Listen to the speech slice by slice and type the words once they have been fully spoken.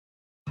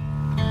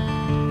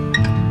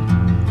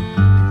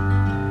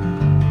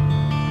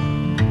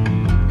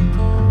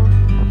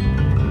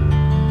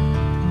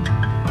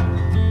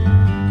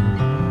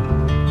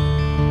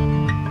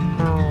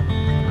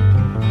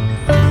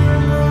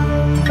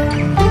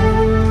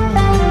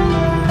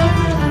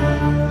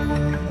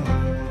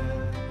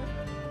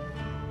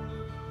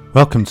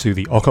Welcome to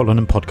the Occult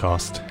London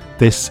podcast.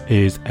 This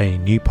is a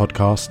new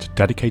podcast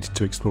dedicated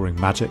to exploring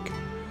magic,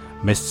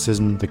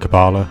 mysticism, the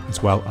Kabbalah,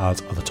 as well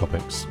as other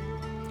topics.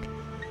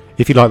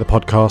 If you like the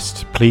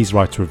podcast, please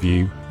write a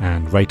review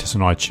and rate us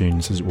on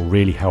iTunes, as it will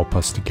really help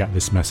us to get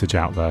this message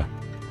out there.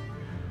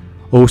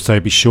 Also,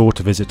 be sure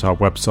to visit our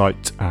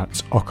website at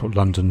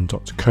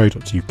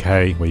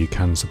occultlondon.co.uk, where you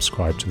can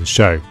subscribe to the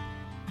show.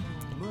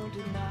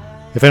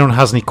 If anyone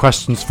has any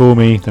questions for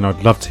me, then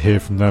I'd love to hear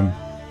from them.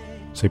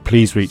 So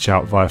please reach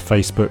out via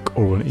Facebook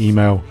or an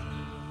email,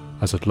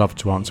 as I'd love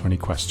to answer any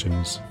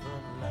questions.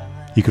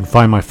 You can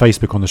find my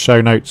Facebook on the show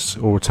notes,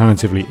 or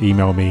alternatively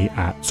email me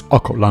at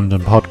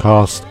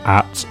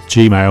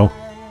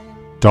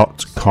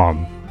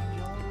occultlondonpodcast@gmail.com.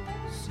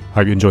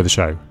 Hope you enjoy the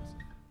show.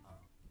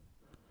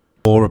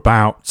 More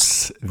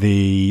about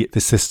the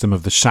system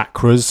of the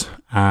chakras,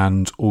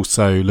 and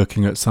also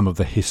looking at some of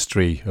the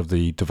history of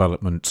the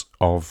development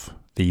of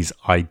these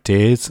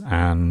ideas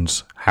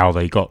and how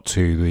they got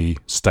to the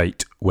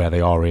state where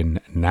they are in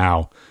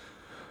now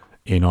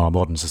in our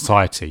modern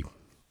society.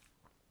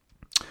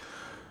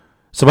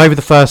 So over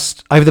the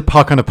past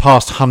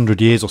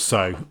 100 years or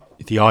so,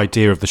 the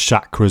idea of the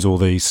chakras, or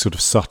these sort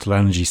of subtle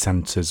energy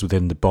centers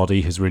within the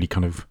body, has really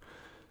kind of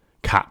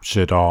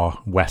captured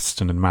our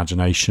Western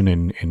imagination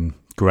in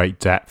great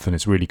depth, and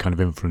it's really kind of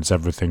influenced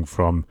everything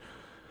from,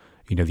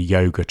 the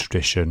yoga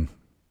tradition,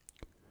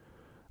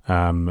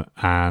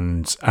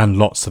 and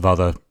lots of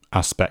other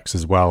aspects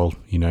as well,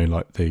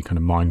 like the kind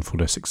of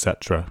mindfulness,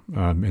 etc.,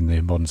 in the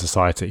modern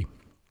society.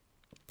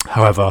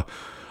 However,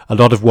 a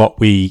lot of what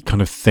we kind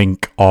of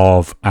think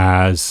of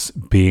as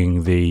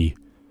being the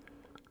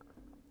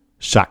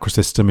chakra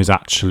system is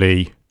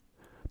actually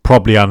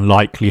probably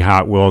unlikely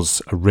how it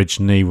was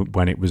originally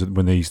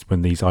when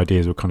these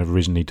ideas were kind of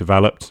originally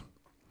developed.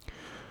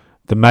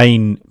 The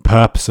main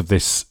purpose of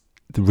this,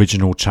 the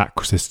original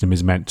chakra system,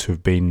 is meant to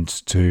have been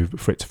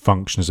for it to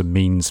function as a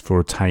means for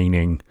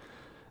attaining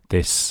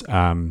this,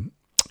 kind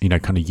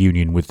of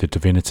union with the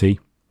divinity,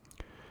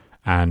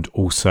 and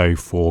also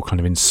for kind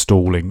of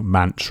installing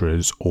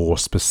mantras or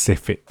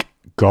specific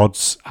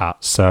gods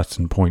at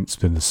certain points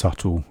within the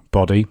subtle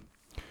body.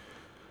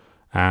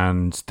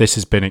 And this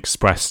has been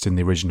expressed in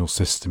the original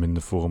system in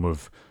the form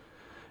of,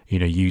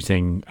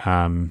 using,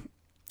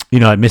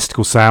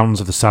 mystical sounds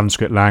of the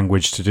Sanskrit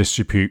language to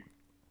distribute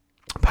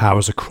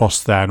powers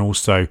across there, and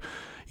also,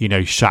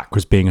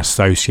 chakras being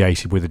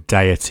associated with a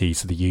deity,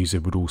 so the user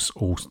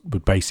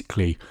would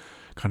basically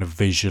kind of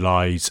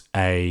visualize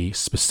a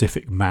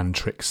specific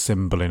mantric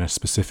symbol in a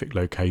specific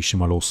location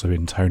while also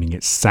intoning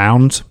its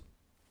sound.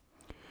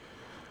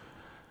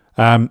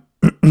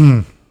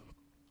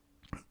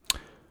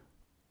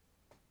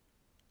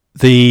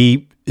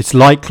 It's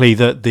likely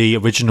that the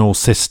original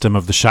system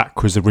of the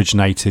chakras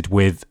originated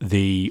with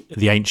the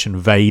ancient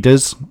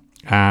Vedas,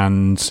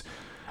 and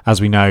as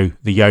we know,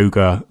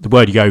 the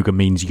word yoga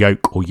means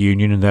yoke or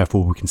union, and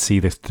therefore we can see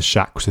the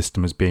chakra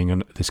system as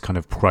being this kind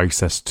of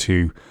process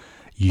to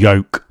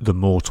yoke the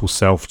mortal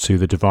self to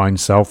the divine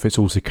self. It's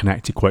also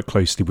connected quite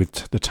closely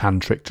with the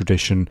tantric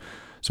tradition.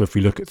 So if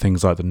we look at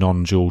things like the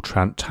non-dual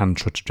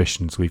tantra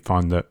traditions, we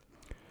find that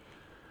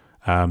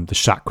the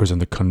chakras and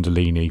the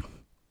kundalini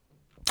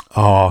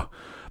are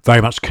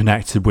very much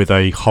connected with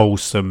a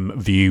wholesome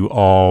view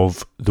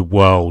of the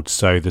world.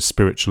 So the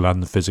spiritual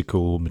and the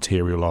physical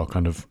material are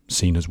kind of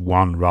seen as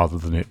one, rather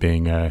than it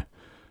being a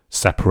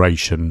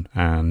separation,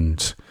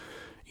 and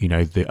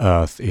the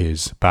earth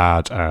is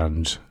bad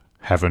and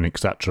heaven,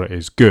 etc.,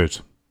 is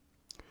good.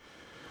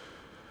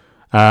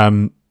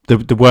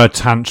 The word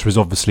tantra is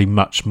obviously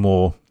much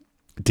more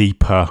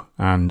deeper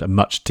and a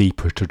much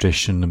deeper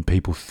tradition than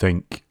people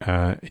think.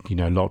 A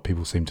lot of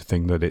people seem to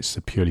think that it's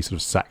a purely sort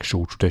of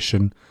sexual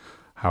tradition.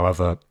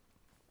 However,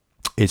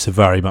 it's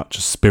very much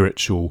a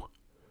spiritual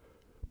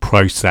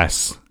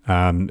process,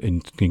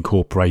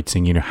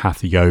 incorporating,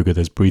 hatha yoga.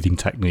 There's breathing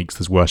techniques,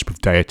 there's worship of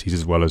deities,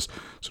 as well as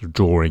sort of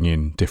drawing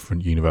in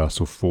different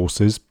universal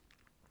forces.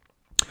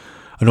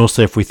 And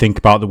also, if we think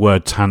about the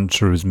word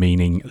tantra as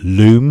meaning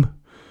loom,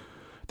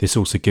 this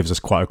also gives us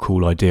quite a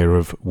cool idea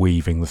of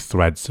weaving the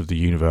threads of the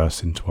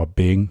universe into our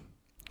being.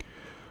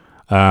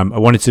 I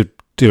wanted to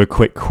do a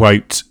quick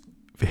quote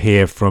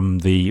here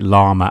from the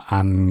Lama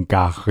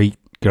Angarika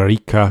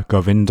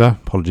Govinda.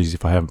 Apologies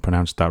if I haven't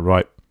pronounced that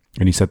right.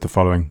 And he said the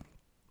following: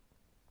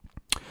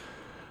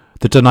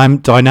 "The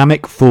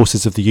dynamic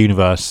forces of the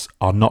universe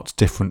are not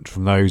different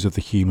from those of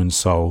the human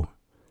soul,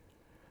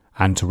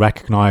 and to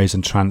recognise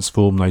and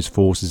transform those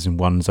forces in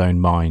one's own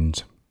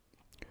mind,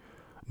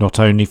 not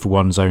only for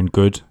one's own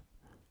good,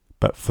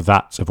 but for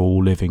that of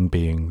all living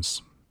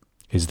beings,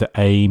 is the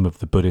aim of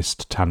the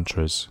Buddhist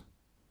Tantras.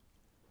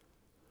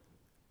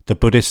 The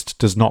Buddhist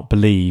does not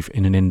believe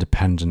in an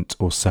independent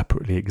or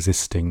separately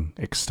existing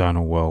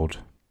external world.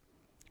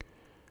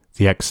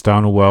 The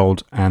external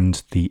world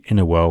and the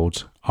inner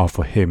world are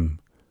for him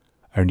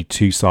only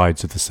two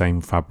sides of the same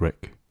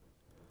fabric,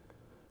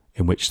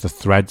 in which the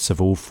threads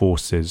of all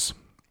forces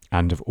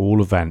and of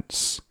all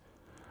events,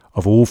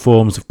 of all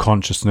forms of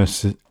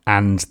consciousness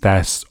and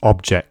their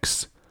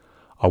objects,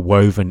 are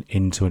woven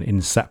into an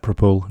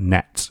inseparable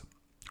net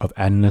of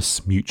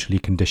endless mutually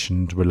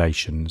conditioned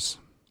relations.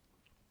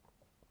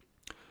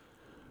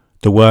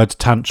 The word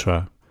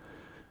Tantra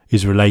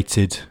is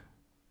related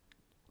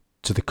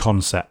to the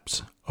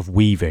concept of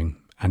weaving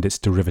and its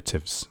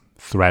derivatives,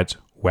 thread,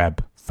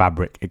 web,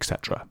 fabric,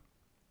 etc.,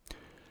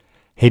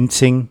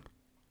 hinting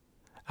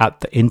at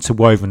the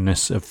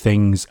interwovenness of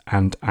things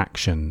and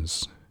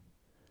actions,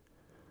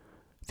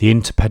 the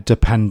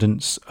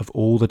interdependence of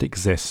all that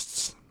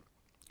exists,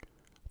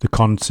 the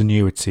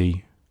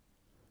continuity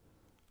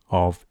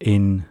of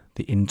in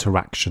the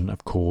interaction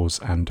of cause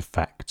and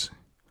effect,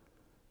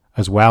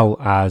 as well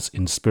as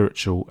in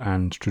spiritual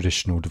and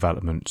traditional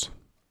development,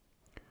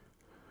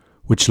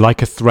 which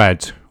like a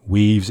thread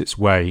weaves its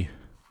way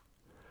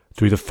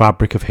through the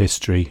fabric of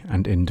history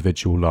and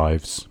individual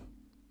lives.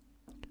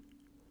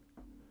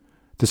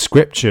 The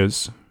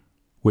scriptures,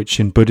 which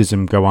in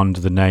Buddhism go under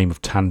the name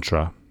of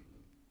Tantra,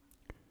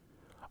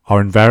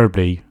 are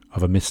invariably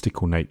of a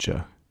mystical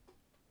nature,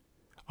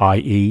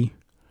 i.e.,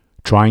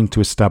 trying to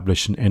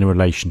establish an inner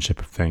relationship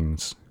of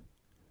things,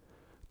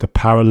 the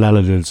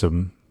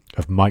parallelism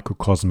of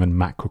microcosm and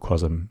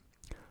macrocosm,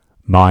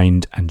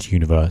 mind and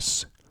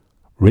universe,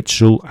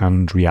 ritual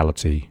and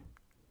reality,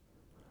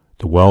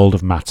 the world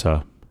of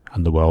matter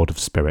and the world of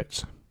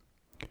spirit.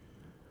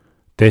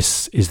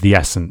 This is the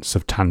essence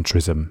of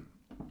Tantrism.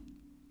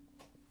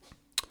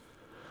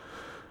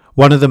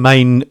 One of the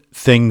main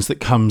things that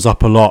comes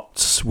up a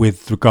lot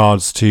with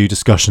regards to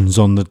discussions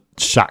on the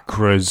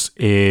chakras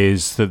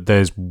is that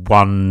there's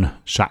one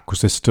chakra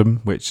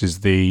system, which is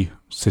the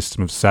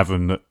system of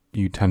 7 that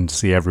you tend to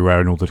see everywhere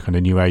in all the kind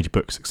of New Age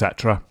books,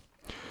 etc.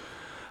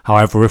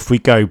 However, if we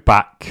go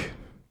back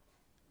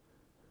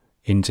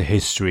into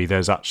history,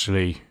 there's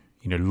actually,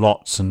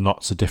 lots and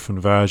lots of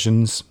different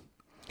versions.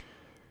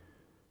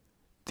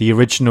 The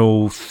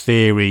original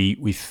theory,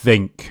 we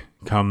think,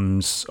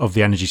 comes of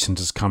the energy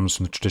centers comes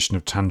from the tradition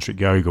of tantric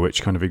yoga,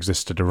 which kind of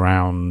existed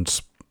around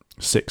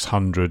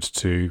 600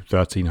 to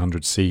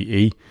 1300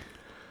 CE.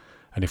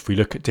 And if we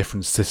look at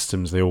different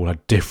systems, they all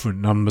had different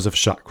numbers of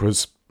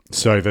chakras.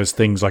 So there's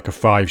things like a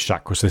 5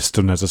 chakra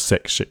system, there's a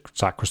 6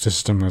 chakra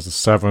system, there's a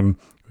 7,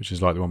 which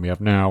is like the one we have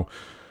now.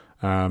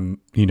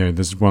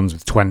 There's ones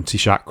with 20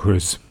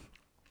 chakras.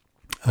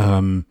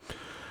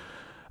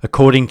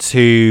 According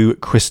to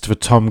Christopher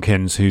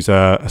Tompkins, who's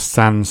a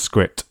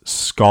Sanskrit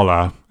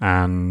scholar,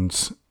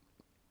 and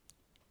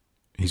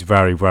he's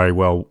very, very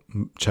well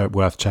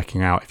worth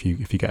checking out if you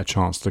get a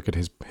chance to look at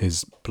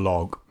his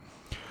blog.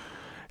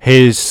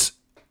 His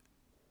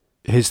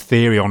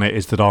theory on it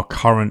is that our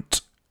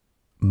current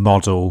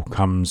model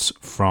comes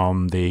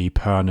from the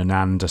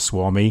Purnananda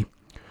Swami,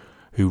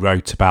 who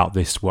wrote about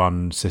this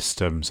one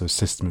system, so a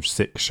system of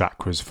 6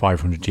 chakras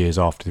 500 years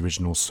after the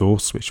original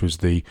source, which was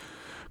the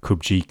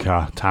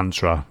Kubjika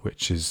Tantra,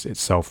 which is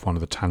itself one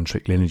of the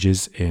tantric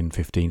lineages in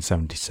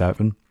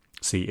 1577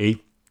 CE.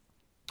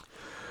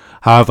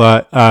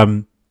 However,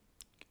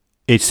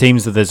 it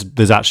seems that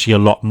there's actually a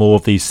lot more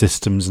of these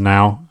systems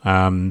now.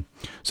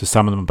 So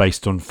some of them are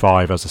based on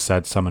 5, as I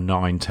said, some are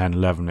 9, 10,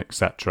 11,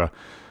 etc.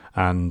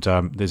 And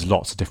there's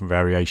lots of different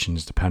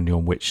variations depending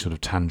on which sort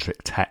of tantric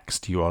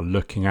text you are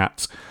looking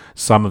at.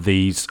 Some of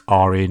these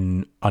are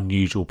in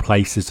unusual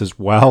places as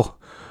well.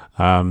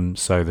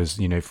 So there's,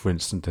 for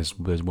instance,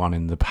 there's one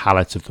in the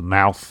palate of the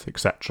mouth,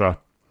 etc.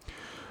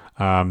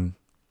 But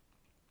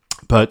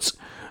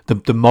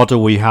the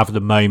model we have at the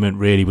moment,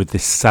 really, with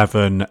this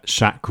 7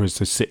 chakras,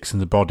 so 6 in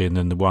the body, and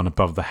then the one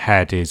above the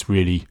head, is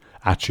really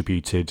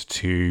attributed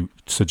to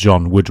Sir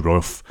John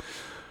Woodroffe,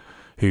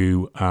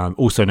 who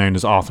also known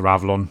as Arthur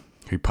Avalon,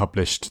 who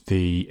published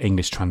the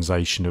English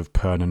translation of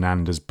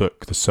Purnananda's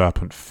book, The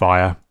Serpent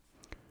Fire,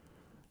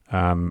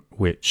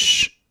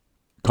 which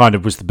kind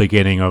of was the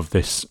beginning of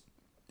this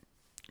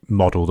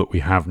model that we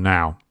have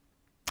now.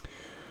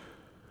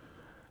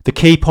 The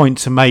key point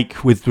to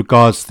make with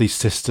regards to these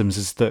systems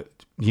is that,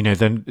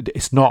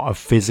 it's not a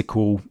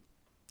physical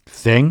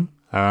thing.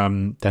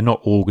 They're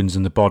not organs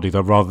in the body.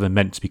 They're rather than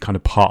meant to be kind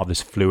of part of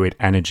this fluid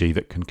energy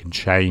that can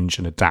change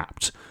and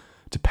adapt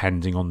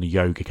depending on the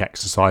yogic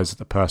exercise that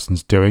the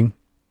person's doing.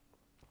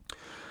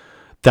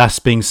 That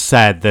being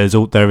said,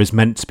 there is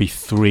meant to be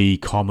 3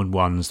 common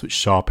ones which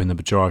sharpen the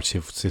majority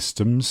of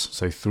systems.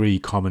 So 3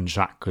 common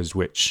chakras,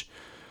 which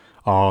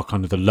are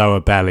kind of the lower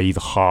belly,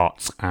 the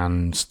heart,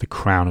 and the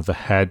crown of the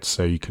head.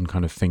 So you can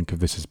kind of think of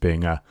this as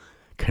being a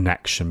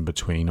connection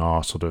between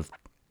our sort of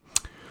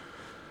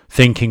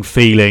thinking,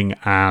 feeling,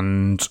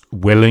 and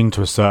willing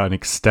to a certain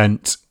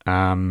extent.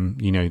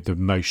 The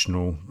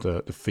emotional,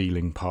 the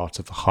feeling part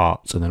of the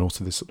heart, and then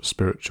also this sort of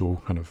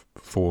spiritual kind of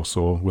force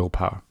or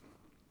willpower.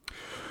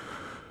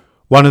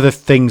 One of the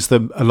things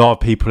that a lot of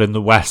people in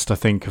the West, I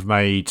think, have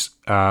made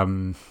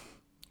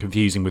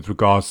confusing with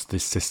regards to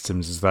these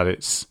systems is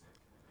that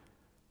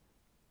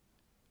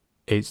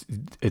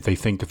they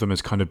think of them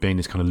as kind of being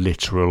this kind of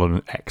literal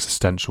and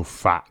existential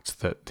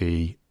fact that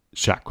the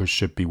chakras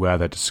should be where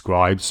they're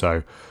described.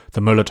 So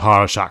the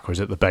Muladhara chakra is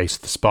at the base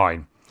of the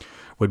spine,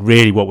 when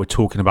really what we're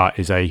talking about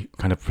is a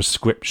kind of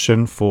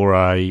prescription for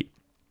a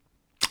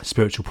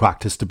spiritual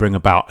practice to bring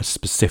about a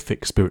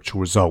specific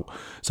spiritual result.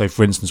 So,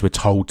 for instance, we're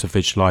told to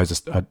visualize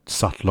a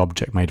subtle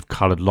object made of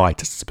colored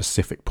light at a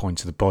specific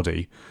point of the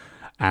body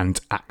and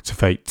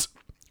activate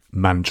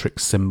mantric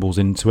symbols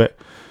into it.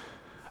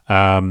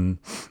 And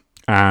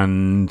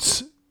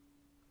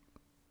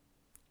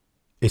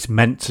it's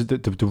meant to,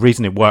 the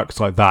reason it works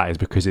like that is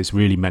because it's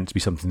really meant to be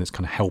something that's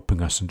kind of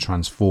helping us and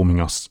transforming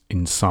us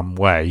in some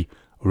way,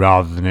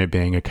 rather than it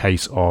being a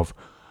case of,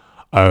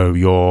 oh,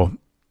 your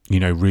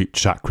root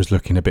chakra's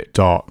looking a bit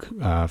dark,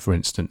 for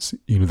instance,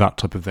 that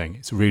type of thing.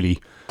 It's really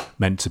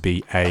meant to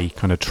be a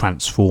kind of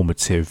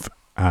transformative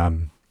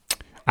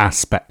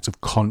aspect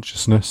of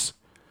consciousness,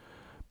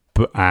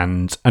 but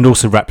and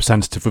also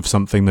representative of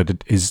something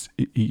that is,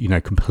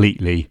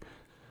 completely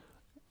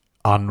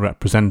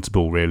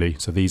unrepresentable, really.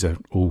 So these are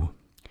all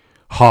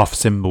half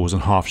symbols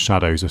and half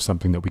shadows of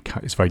something that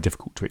it's very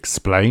difficult to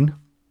explain.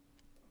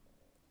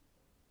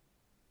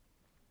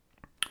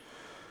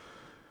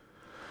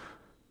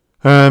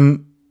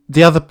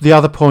 The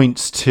other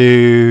points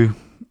to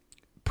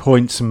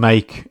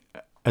make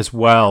as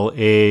well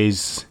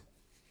is,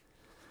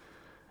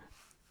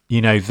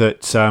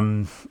 that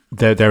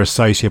they're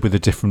associated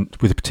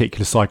with a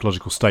particular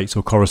psychological states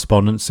or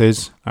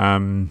correspondences.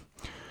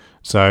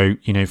 So,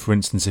 for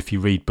instance, if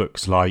you read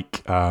books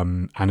like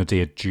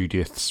Anadia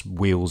Judith's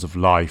Wheels of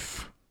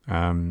Life,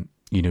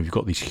 you've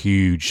got these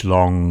huge,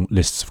 long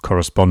lists of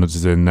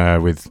correspondences in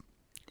there with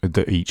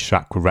that each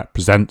chakra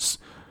represents.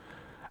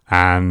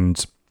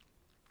 And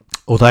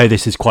although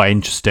this is quite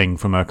interesting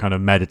from a kind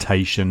of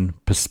meditation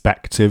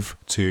perspective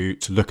to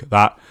look at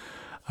that,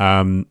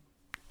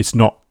 it's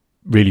not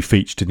really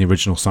featured in the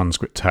original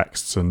Sanskrit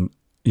texts. And,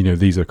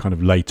 these are kind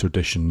of later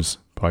additions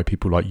by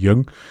people like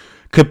Jung.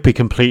 Could be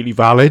completely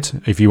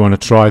valid if you want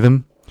to try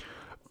them,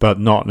 but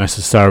not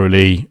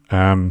necessarily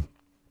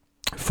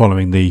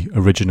following the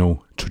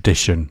original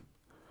tradition.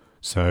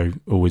 So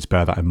always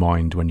bear that in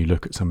mind when you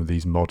look at some of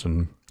these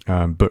modern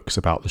books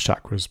about the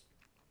chakras.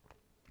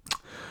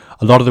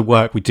 A lot of the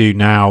work we do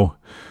now,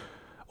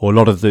 or a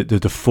lot of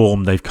the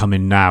form they've come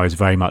in now, is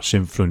very much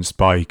influenced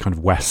by kind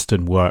of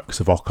Western works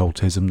of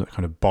occultism that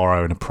kind of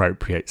borrow and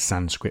appropriate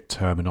Sanskrit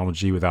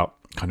terminology without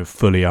kind of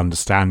fully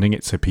understanding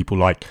it. So people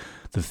like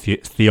the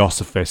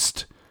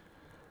Theosophist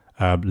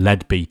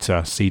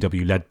Leadbeater,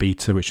 C.W.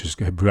 Leadbeater, which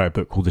wrote a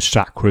book called The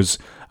Chakras,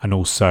 and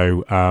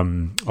also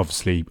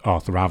obviously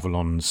Arthur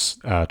Avalon's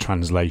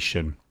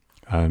translation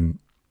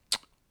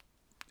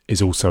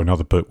is also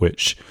another book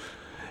which,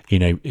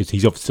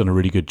 he's obviously done a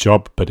really good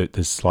job, but it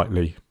is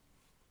slightly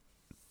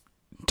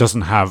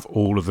doesn't have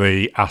all of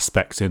the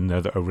aspects in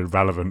there that are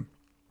relevant.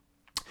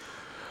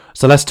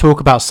 So let's talk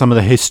about some of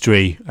the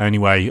history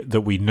anyway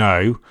that we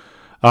know.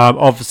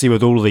 Obviously,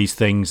 with all of these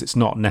things, it's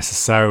not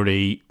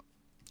necessarily,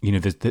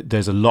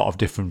 there's a lot of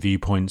different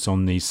viewpoints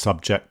on these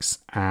subjects,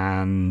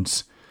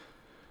 and,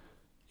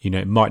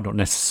 it might not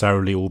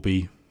necessarily all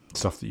be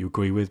stuff that you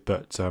agree with,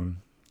 but,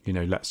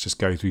 let's just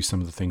go through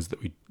some of the things that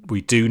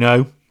we do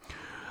know.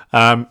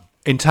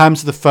 In terms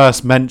of the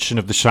first mention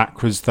of the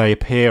chakras, they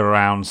appear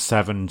around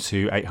 700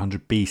 to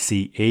 800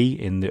 BCE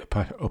in the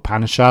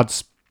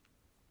Upanishads.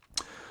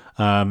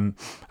 However,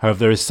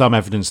 there is some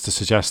evidence to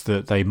suggest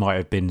that they might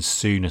have been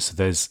sooner. So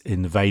there's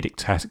in the Vedic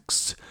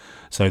texts.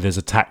 So there's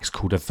a text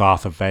called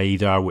Athartha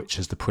Veda, which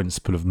is the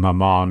principle of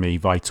Mamami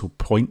vital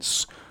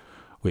points,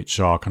 which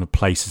are kind of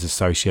places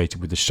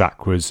associated with the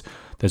chakras.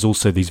 There's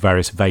also these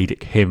various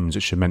Vedic hymns,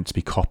 which are meant to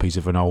be copies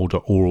of an older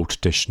oral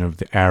tradition of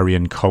the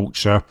Aryan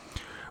culture,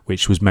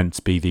 which was meant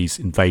to be these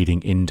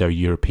invading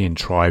Indo-European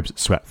tribes that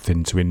swept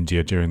into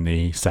India during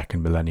the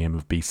second millennium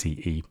of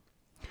BCE.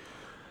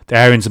 The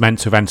Aryans are meant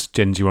to have entered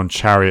India on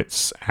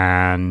chariots,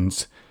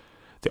 and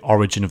the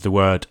origin of the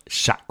word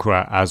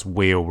chakra as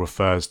wheel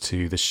refers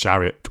to the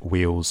chariot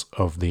wheels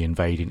of the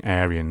invading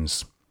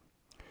Aryans.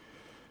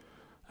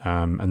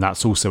 And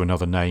that's also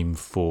another name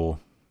for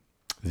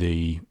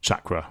the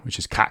chakra, which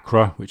is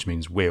kakra, which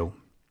means wheel.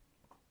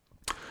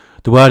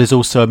 The word is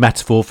also a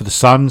metaphor for the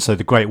sun, so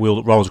the great wheel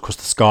that rolls across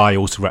the sky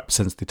also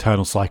represents the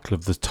eternal cycle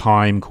of the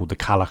time, called the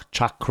Kala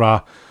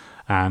Chakra,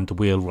 and the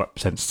wheel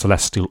represents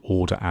celestial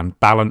order and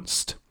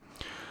balanced.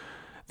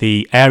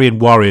 The Aryan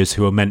warriors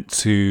who are meant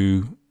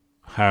to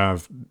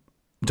have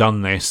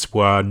done this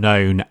were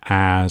known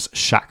as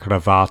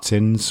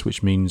Chakravartins,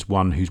 which means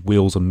one whose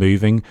wheels are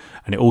moving,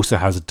 and it also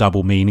has a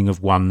double meaning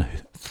of one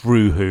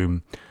through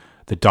whom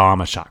the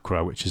Dharma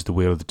chakra, which is the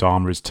wheel of the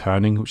Dharma, is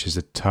turning, which is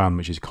a term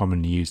which is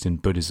commonly used in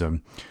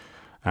Buddhism.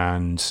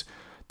 And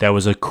there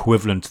was an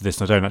equivalent to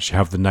this, and I don't actually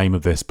have the name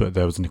of this, but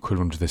there was an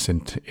equivalent to this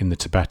in the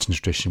Tibetan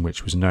tradition,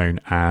 which was known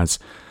as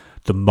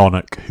the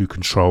monarch who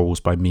controls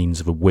by means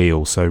of a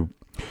wheel. So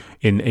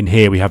in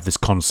here we have this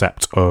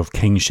concept of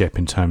kingship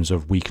in terms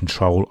of we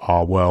control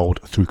our world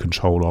through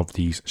control of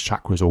these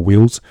chakras or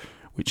wheels,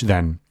 which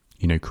then,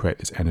 create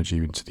this energy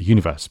into the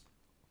universe.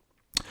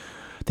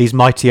 These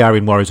mighty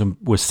Aryan warriors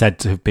were said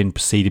to have been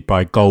preceded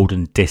by a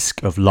golden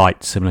disc of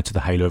light similar to the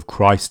halo of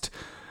Christ,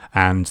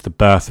 and the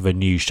birth of a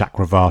new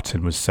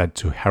Chakravartin was said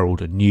to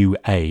herald a new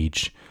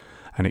age,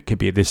 and it could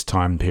be at this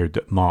time period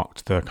that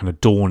marked the kind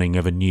of dawning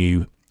of a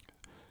new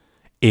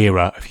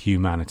era of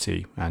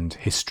humanity and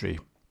history.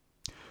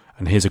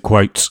 And here's a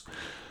quote.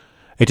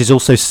 "It is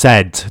also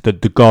said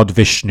that the god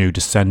Vishnu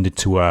descended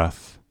to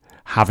earth,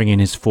 having in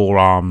his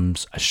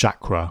forearms a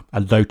chakra, a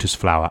lotus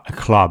flower, a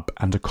club,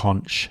 and a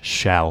conch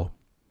shell.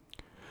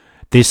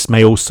 This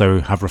may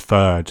also have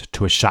referred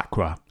to a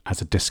chakra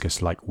as a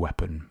discus-like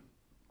weapon."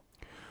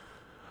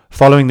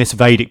 Following this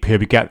Vedic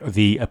period, we get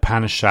the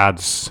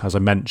Upanishads, as I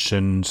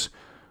mentioned,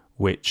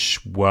 which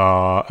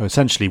were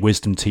essentially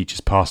wisdom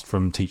teachers passed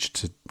from teacher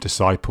to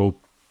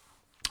disciple.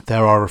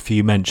 There are a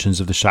few mentions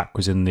of the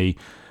chakras in the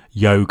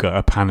Yoga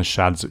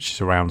Upanishads, which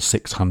is around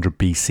 600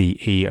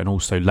 BCE, and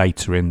also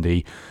later in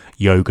the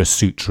Yoga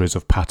Sutras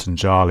of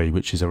Patanjali,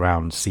 which is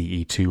around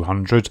CE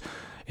 200.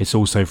 It's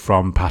also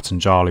from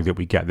Patanjali that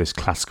we get this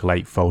classical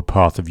eightfold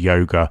path of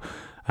yoga,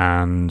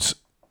 and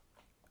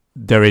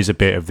there is a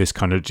bit of this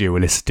kind of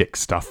dualistic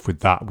stuff with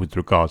that, with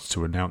regards to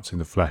renouncing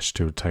the flesh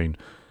to attain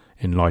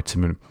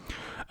enlightenment.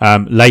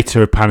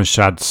 Later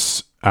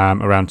Upanishads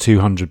around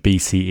 200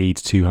 BCE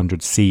to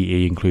 200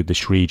 CE include the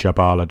Sri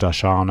Jabala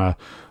Darshana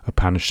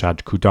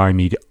Upanishad,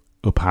 Kudaimi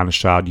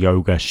Upanishad,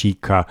 Yoga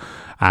Shikha,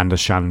 and the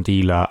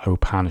Shandila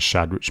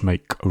Upanishad, which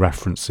make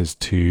references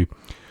to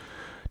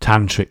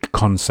tantric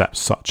concepts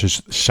such as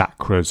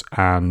chakras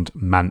and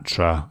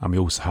mantra. And we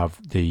also have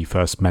the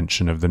first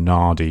mention of the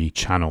Nadi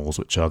channels,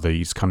 which are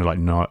these kind of like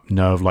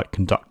nerve-like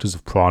conductors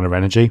of prana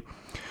energy.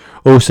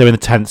 Also in the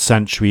 10th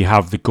century, we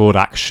have the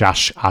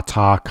Gorakshash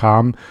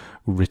Atakam,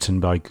 written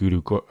by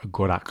Guru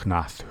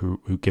Goraknath, who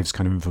gives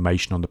kind of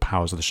information on the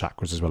powers of the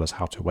chakras as well as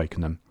how to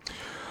awaken them.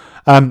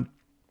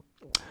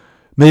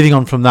 Moving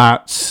on from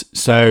that,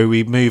 so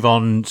we move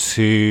on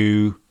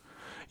to,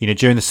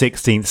 during the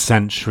 16th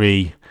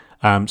century,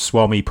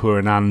 Swami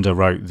Purananda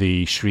wrote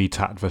the Sri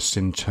Tattva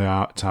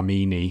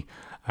Chintamani,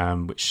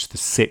 which is the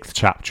 6th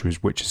chapter,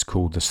 which is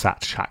called the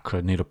Sat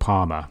Chakra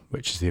Nirupama,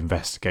 which is the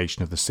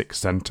investigation of the 6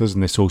 centres,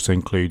 and this also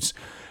includes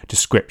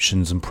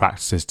descriptions and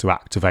practices to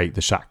activate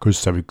the chakras.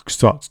 So we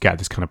start to get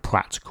this kind of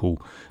practical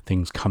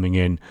things coming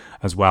in,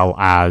 as well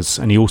as,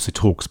 and he also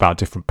talks about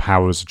different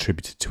powers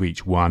attributed to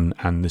each one,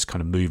 and this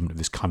kind of movement of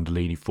this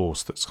Kundalini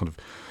force that's kind of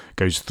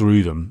goes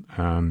through them.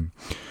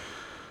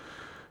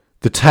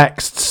 The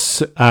texts,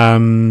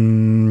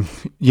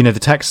 the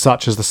texts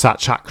such as the Sat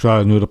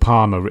Chakra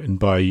Nirupama, written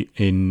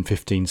in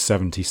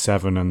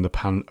 1577, and the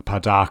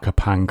Padaka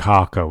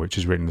Pankaka, which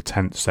is written in the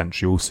 10th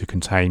century, also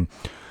contain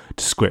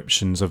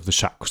descriptions of the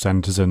chakra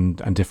centres and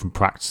different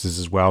practices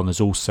as well. And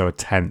there's also a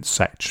 10th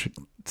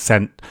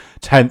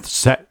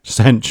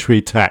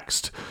century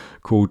text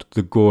called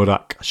the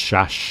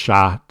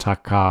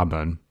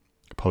Gorakshashatakaman.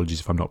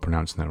 Apologies if I'm not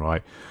pronouncing that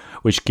right.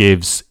 Which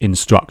gives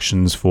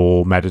instructions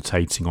for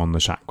meditating on the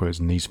chakras,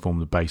 and these form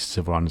the basis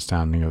of our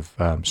understanding of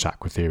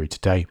chakra theory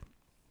today.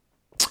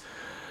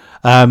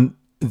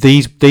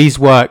 These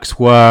works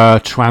were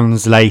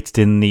translated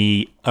in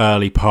the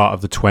early part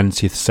of the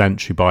 20th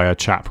century by a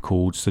chap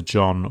called Sir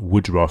John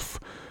Woodroffe,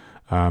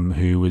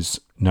 who was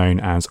known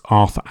as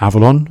Arthur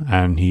Avalon,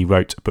 and he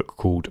wrote a book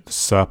called The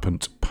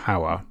Serpent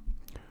Power,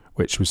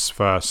 which was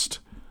first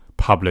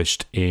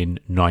published in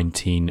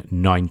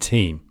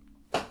 1919.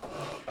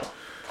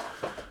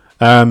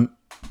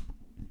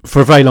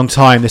 For a very long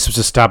time, this was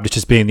established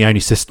as being the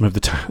only system of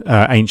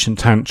the ancient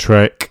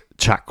tantric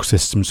chakra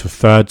systems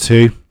referred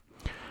to.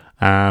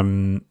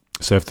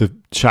 So if the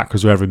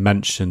chakras were ever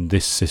mentioned,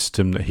 this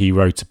system that he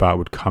wrote about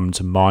would come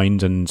to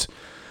mind. And,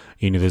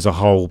 there's a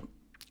whole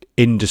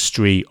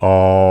industry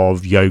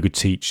of yoga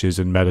teachers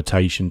and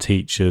meditation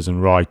teachers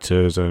and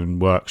writers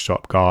and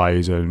workshop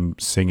guys and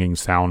singing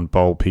sound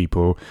bowl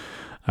people,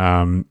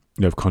 kind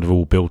of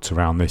all built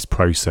around this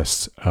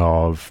process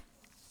of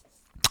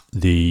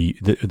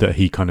that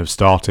he kind of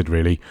started,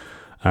 really,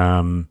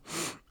 and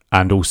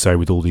also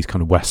with all these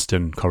kind of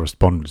Western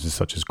correspondences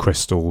such as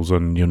crystals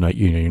and your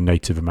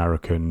Native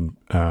American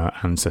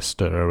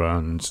ancestor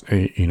and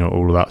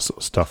all of that sort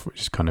of stuff, which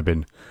has kind of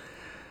been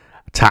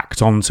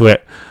tacked onto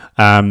it.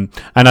 And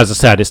as I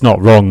said, it's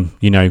not wrong.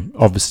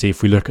 Obviously,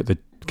 if we look at the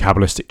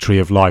Kabbalistic tree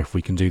of life,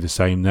 we can do the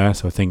same there.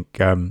 So I think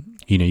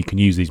you can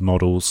use these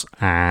models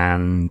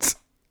and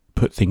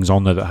put things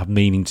on there that have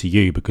meaning to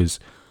you, because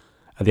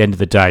at the end of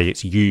the day,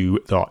 it's you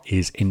that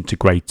is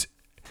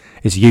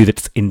it's you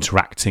that's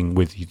interacting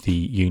with the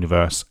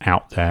universe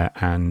out there,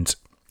 and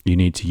you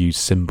need to use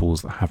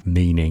symbols that have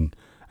meaning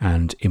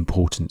and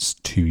importance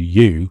to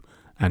you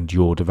and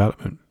your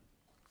development.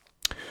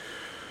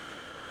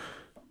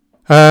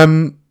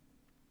 The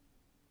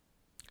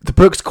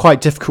book's quite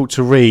difficult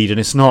to read, and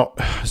it's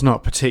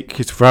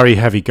very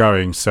heavy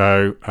going,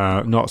 so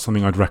not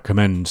something I'd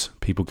recommend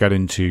people get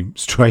into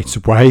straight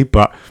away,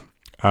 but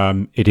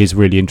it is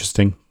really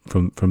interesting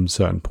from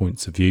certain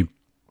points of view.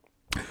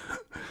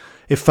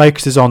 It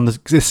focuses on the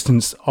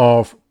existence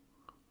of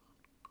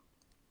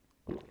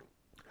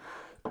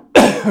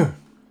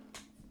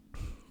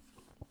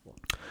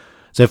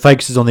So it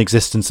focuses on the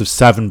existence of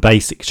 7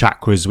 basic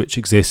chakras which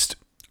exist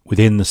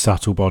within the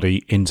subtle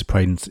body,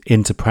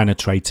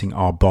 interpenetrating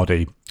our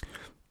body.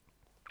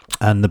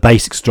 And the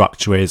basic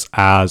structure is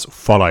as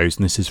follows,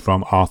 and this is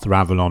from Arthur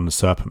Avalon, The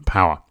Serpent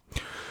Power.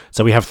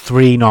 So we have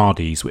 3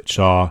 nadis, which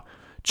are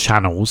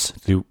channels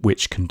through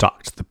which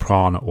conduct the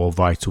prana or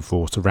vital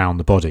force around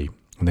the body.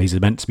 And these are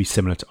meant to be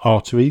similar to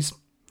arteries.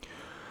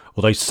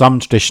 Although some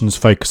traditions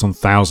focus on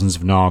thousands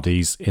of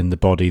nadis in the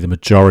body, the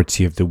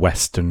majority of the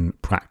Western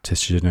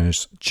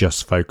practitioners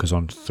just focus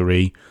on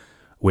 3,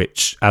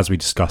 which, as we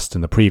discussed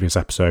in the previous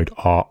episode,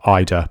 are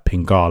Ida,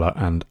 Pingala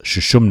and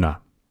Sushumna.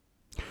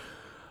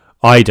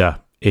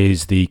 Ida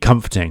is the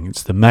comforting,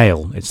 it's the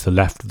male, it's the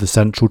left of the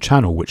central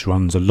channel which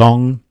runs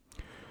along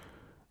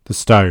the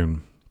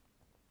stone.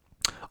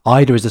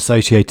 Ida is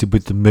associated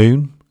with the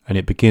moon, and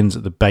it begins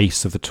at the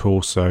base of the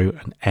torso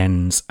and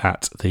ends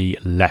at the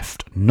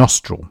left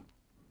nostril.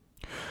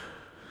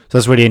 So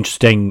that's really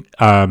interesting.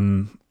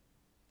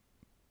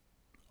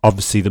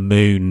 Obviously the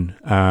moon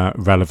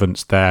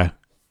relevance there,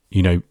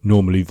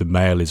 normally the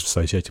male is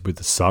associated with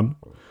the sun.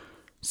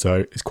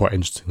 So it's quite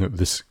interesting that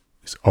this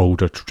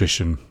older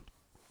tradition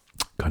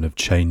kind of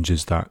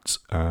changes that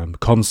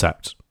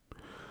concept.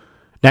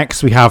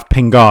 Next we have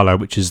Pingala,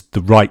 which is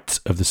the right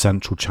of the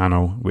central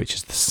channel, which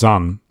is the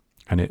sun,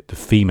 and the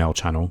female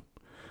channel.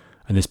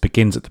 And this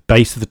begins at the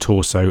base of the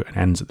torso and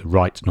ends at the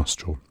right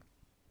nostril.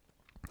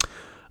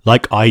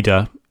 Like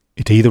Ida,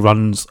 it either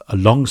runs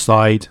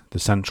alongside the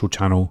central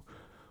channel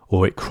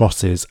or it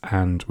crosses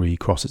and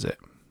recrosses it.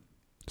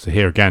 So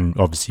here again,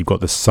 obviously you've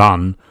got the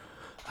sun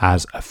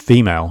as a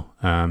female.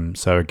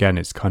 So again,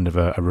 it's kind of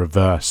a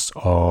reverse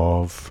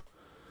of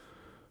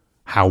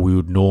how we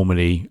would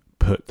normally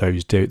put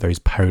those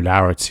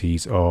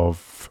polarities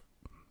of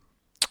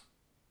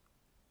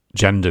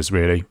genders,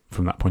 really,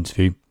 from that point of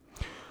view.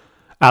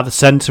 At the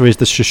centre is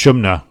the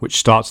Sushumna, which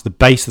starts at the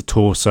base of the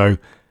torso,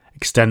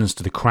 extends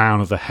to the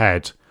crown of the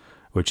head,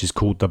 which is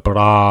called the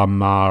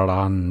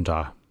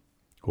Brahmaranda,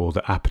 or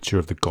the aperture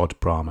of the god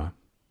Brahma.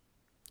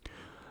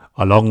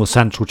 Along the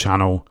central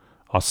channel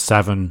are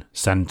 7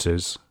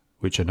 centres,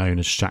 which are known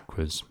as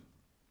chakras.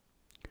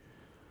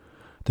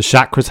 The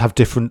chakras have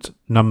different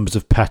numbers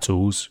of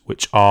petals,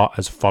 which are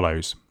as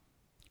follows: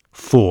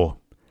 4,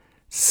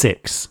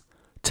 6,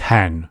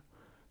 10,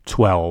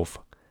 12,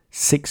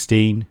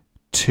 16,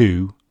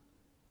 2,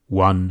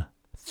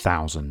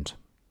 1,000.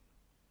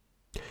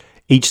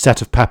 Each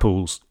set of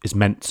petals is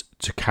meant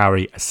to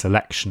carry a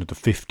selection of the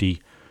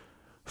 50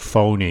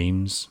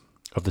 phonemes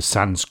of the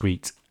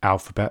Sanskrit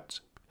alphabet,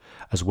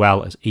 as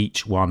well as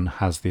each one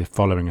has the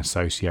following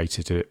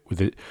associated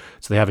with it.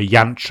 So they have a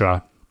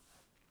yantra,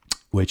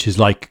 which is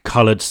like a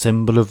coloured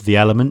symbol of the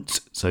element,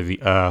 so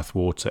the earth,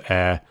 water,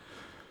 air,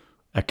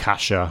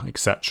 akasha,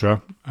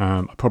 etc.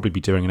 I'll probably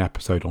be doing an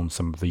episode on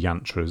some of the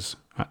yantras,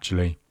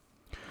 actually.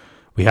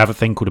 We have a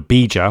thing called a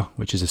bija,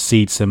 which is a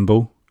seed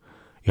symbol.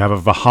 You have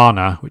a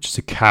vahana, which is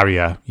a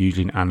carrier,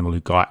 usually an animal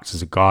who acts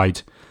as a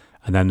guide.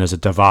 And then there's a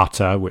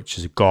devata, which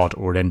is a god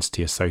or an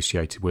entity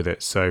associated with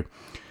it.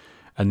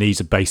 And these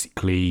are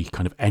basically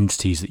kind of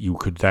entities that you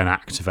could then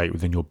activate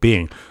within your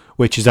being,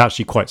 which is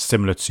actually quite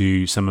similar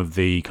to some of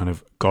the kind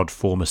of god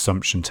form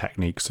assumption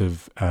techniques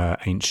of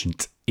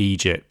ancient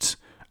Egypt,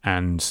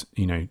 and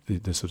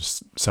the sort of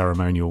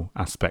ceremonial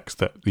aspects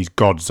that these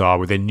gods are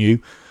within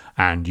you,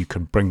 and you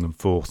can bring them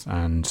forth,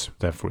 and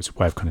therefore it's a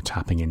way of kind of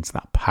tapping into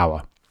that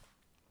power.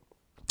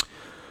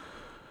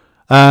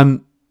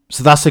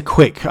 So that's a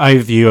quick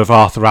overview of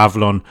Arthur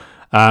Avalon.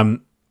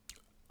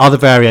 Other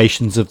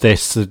variations of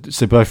this,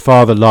 so by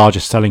far the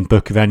largest selling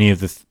book of any of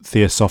the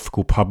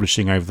Theosophical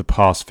publishing over the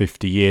past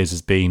 50 years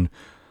has been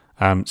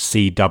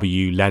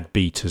C.W.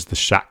 Leadbeater's The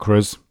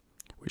Chakras,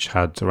 which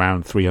had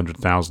around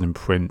 300,000 in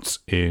print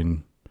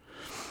in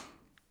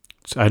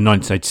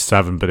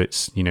 1987, but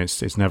it's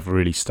never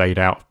really stayed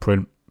out of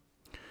print.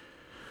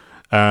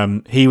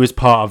 He was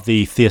part of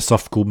the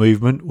Theosophical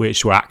movement,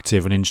 which were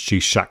active and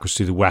introduced chakras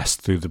to the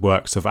West through the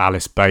works of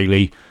Alice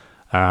Bailey,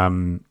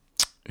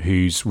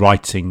 whose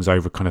writings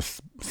over kind of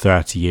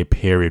 30-year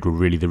period were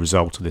really the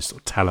result of this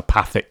sort of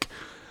telepathic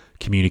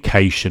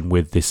communication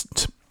with this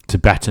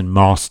Tibetan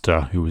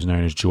master who was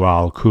known as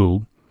Djwhal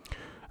Khul,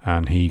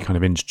 and he kind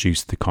of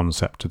introduced the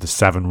concept of the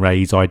 7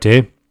 rays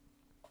idea.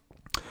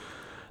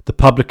 The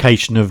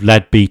publication of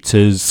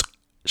Leadbeater's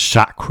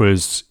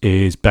Chakras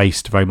is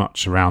based very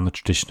much around the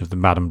tradition of the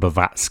Madame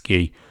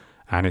Blavatsky,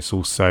 and it's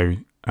also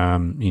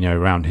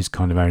around his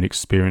kind of own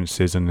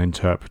experiences and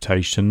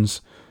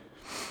interpretations.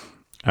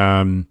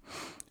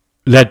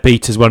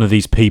 Leadbeater is one of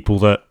these people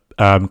that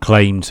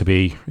claim to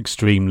be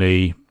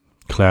extremely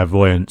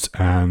clairvoyant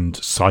and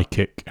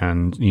psychic,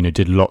 and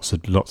did lots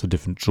of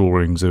different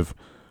drawings of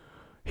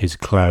his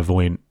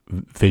clairvoyant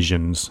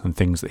visions and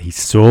things that he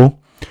saw.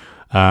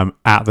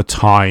 At the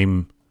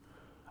time,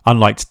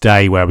 unlike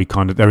today, where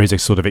there is a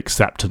sort of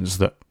acceptance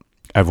that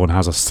everyone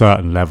has a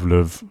certain level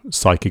of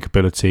psychic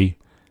ability,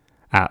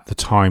 at the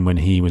time when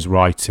he was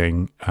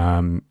writing,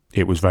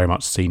 it was very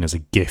much seen as a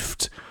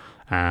gift,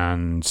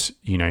 and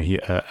you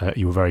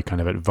were very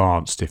kind of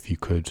advanced if you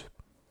could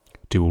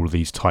do all of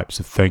these types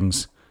of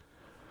things.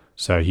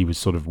 So he was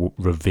sort of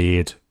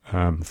revered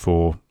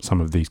for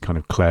some of these kind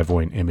of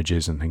clairvoyant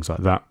images and things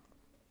like that.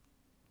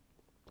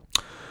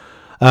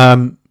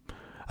 And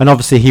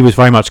obviously he was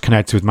very much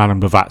connected with Madame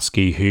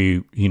Blavatsky,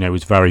 who,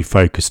 was very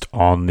focused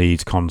on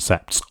these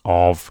concepts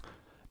of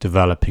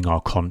developing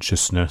our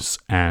consciousness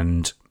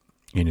and,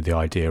 the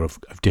idea of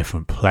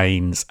different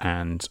planes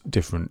and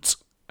different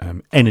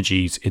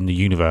energies in the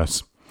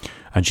universe.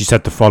 And she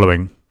said the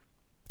following: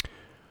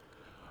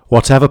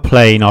 "Whatever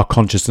plane our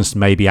consciousness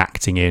may be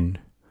acting in,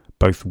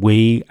 both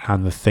we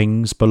and the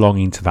things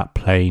belonging to that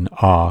plane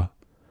are,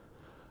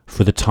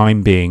 for the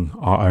time being,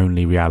 our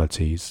only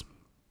realities.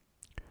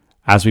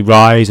 As we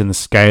rise in the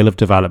scale of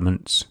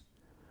development,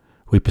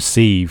 we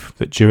perceive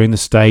that during the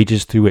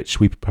stages through which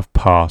we have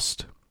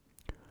passed,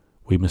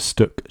 we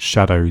mistook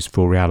shadows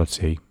for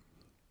reality,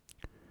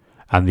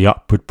 and the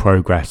upward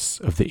progress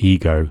of the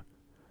ego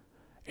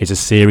is a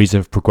series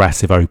of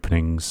progressive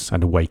openings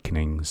and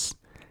awakenings,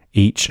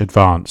 each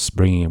advance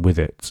bringing with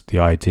it the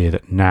idea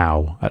that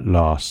now, at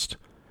last,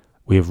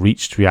 we have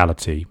reached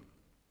reality,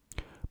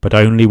 but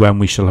only when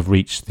we shall have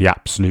reached the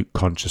absolute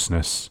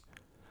consciousness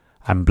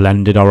and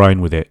blended our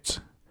own with it,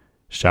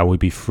 shall we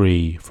be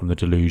free from the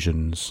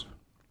delusions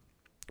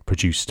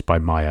produced by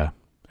Maya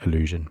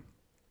illusion."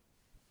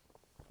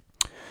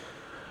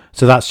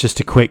 So that's just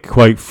a quick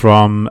quote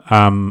from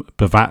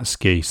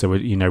Blavatsky. So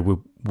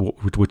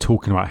what we're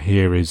talking about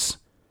here is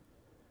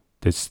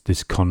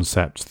this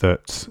concept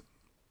that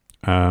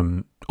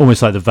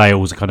almost like the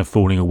veils are kind of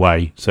falling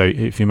away. So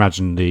if you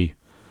imagine these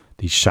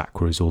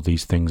chakras or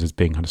these things as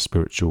being kind of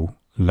spiritual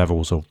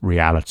levels of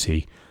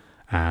reality,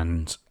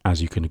 and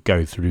as you can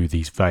go through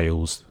these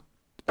veils,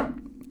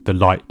 the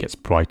light gets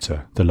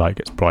brighter,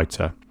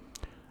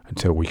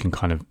 until we can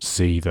kind of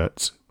see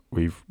that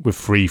we're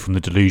free from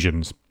the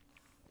delusions.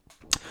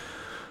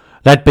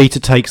 Leadbeater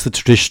takes the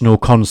traditional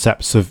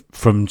concepts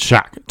from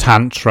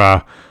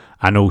Tantra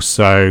and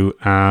also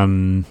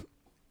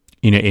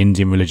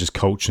Indian religious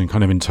culture and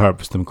kind of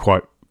interprets them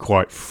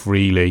quite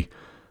freely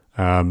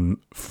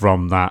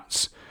from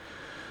that.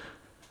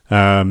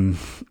 And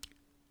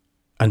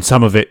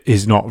some of it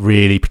is not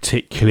really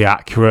particularly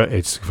accurate.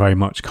 It's very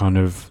much kind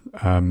of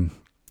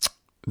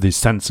the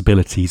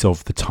sensibilities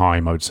of the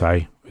time, I would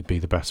say, would be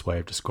the best way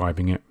of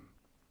describing it.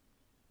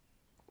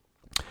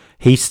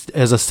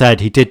 As I said,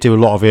 he did do a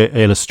lot of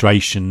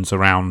illustrations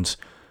around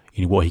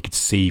what he could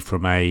see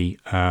from a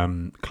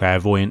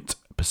clairvoyant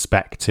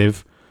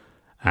perspective,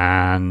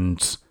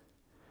 and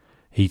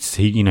he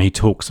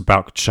talks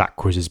about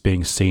chakras as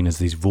being seen as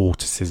these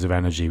vortices of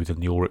energy within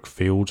the auric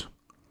field.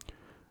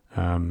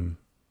 And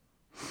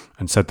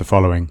said the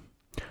following: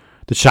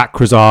 "The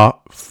chakras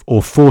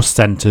or force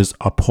centres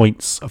are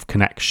points of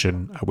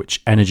connection at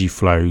which energy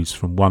flows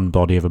from one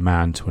body of a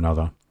man to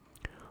another.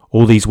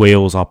 All these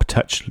wheels are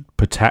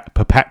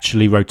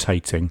perpetually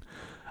rotating,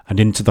 and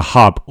into the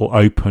hub or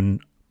open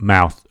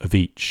mouth of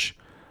each,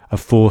 a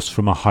force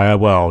from a higher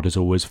world is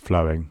always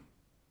flowing."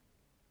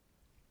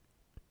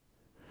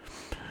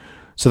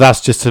 So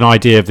that's just an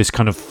idea of this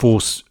kind of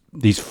force,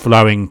 these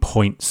flowing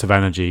points of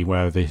energy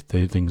where the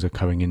things are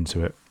coming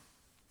into it.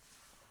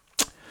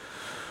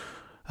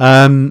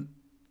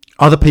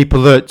 Other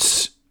people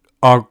that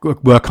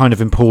were kind of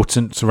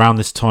important around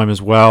this time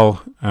as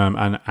well,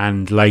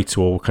 and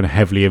later, or kind of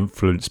heavily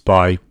influenced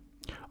by,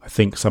 I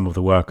think, some of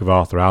the work of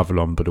Arthur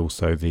Avalon, but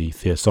also the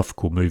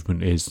Theosophical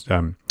movement, is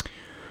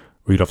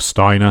Rudolf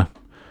Steiner.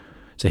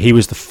 So he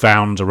was the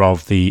founder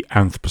of the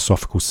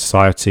Anthroposophical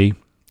Society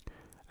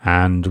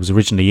and was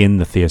originally in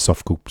the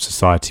Theosophical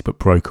Society but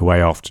broke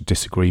away after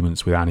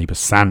disagreements with Annie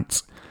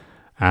Besant.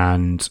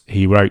 And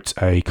he wrote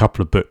a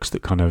couple of books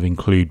that kind of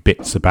include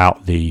bits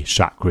about the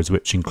chakras,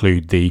 which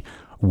include The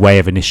Way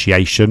of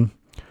Initiation,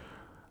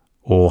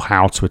 or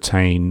How to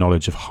Attain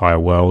Knowledge of Higher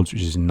Worlds,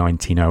 which is in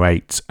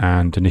 1908,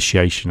 and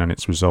Initiation and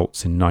Its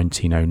Results in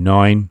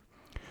 1909.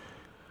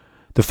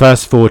 The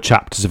first 4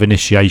 chapters of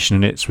Initiation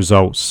and Its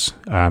Results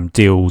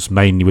deals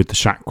mainly with the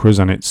chakras,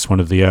 and it's one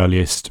of the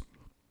earliest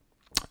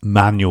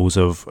manuals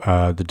of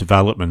the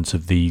development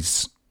of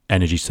these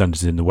energy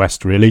centers in the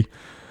West, really.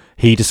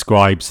 He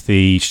describes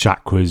the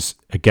chakras,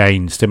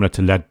 again, similar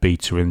to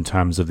Leadbeater in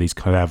terms of these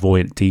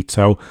clairvoyant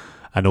detail,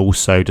 and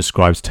also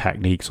describes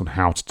techniques on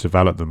how to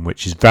develop them,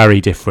 which is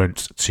very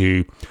different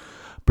to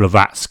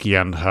Blavatsky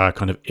and her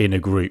kind of inner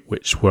group,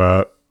 which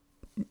were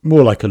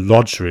more like a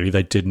lodge, really.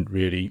 They didn't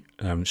really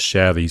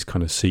share these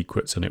kind of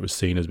secrets, and it was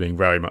seen as being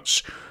very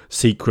much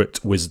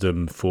secret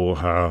wisdom for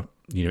her,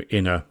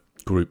 inner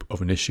group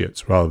of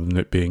initiates, rather than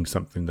it being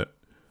something that,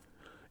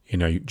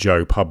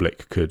 Joe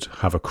Public could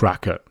have a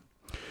crack at.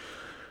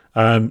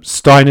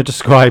 Steiner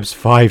describes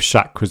 5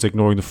 chakras,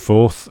 ignoring the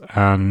 4th,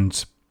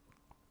 and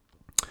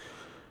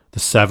the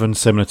 7,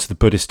 similar to the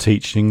Buddhist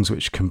teachings,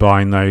 which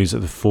combine those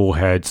at the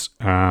forehead,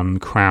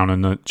 crown,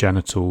 and the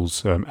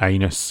genitals,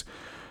 anus.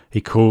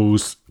 He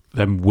calls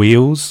them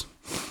wheels,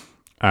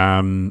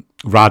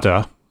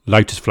 Radha,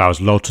 lotus flowers,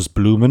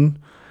 Lotusblumen,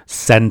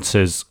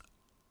 centers,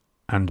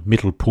 and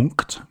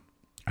Mittelpunkt,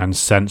 and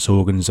sense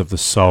organs of the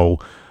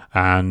soul.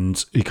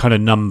 And he kind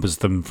of numbers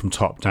them from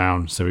top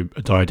down, so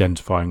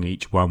identifying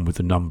each one with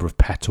the number of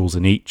petals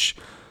in each,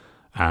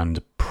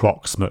 and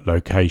approximate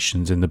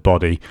locations in the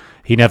body.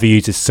 He never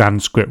uses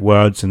Sanskrit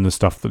words in the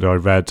stuff that I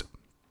read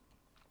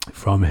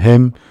from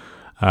him,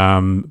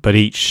 but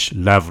each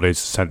level is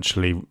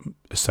essentially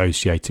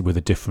associated with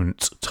a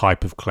different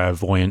type of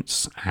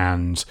clairvoyance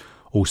and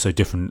also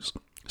different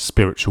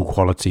spiritual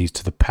qualities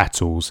to the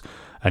petals.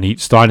 And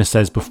Steiner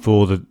says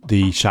before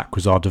the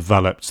chakras are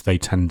developed, they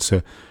tend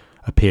to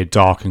appear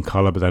dark in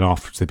colour, but then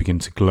afterwards they begin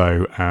to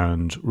glow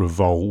and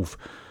revolve.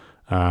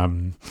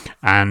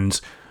 And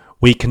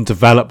we can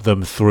develop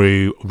them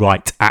through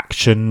right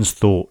actions,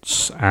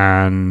 thoughts,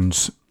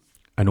 and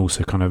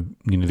also kind of,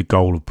 the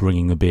goal of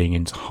bringing the being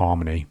into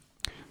harmony.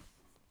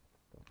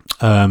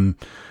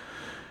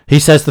 He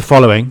says the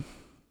following: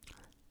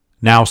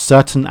 now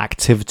certain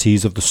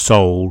activities of the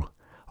soul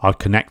are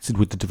connected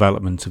with the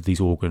development of these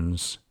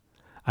organs,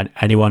 and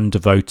anyone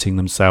devoting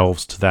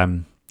themselves to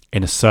them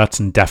in a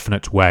certain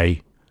definite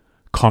way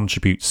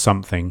contributes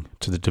something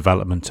to the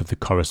development of the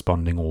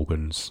corresponding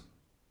organs.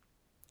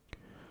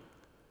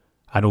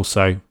 And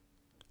also,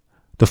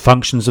 the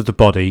functions of the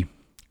body,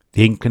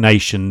 the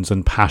inclinations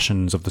and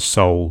passions of the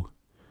soul,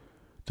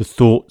 the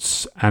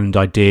thoughts and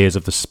ideas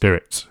of the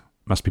spirit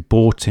must be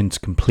brought into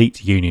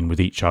complete union with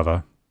each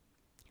other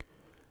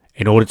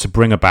in order to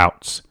bring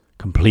about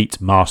complete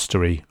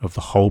mastery of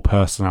the whole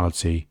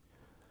personality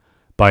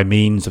by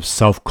means of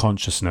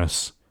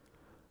self-consciousness,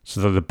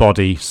 so that the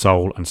body,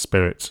 soul and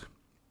spirit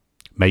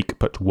make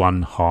but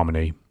one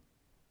harmony.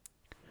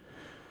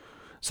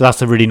 So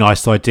that's a really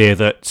nice idea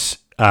that,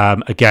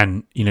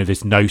 again,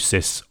 this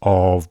gnosis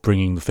of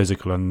bringing the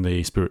physical and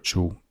the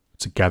spiritual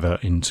together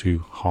into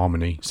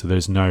harmony. So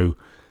there's no,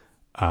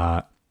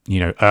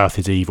 earth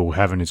is evil,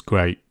 heaven is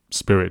great,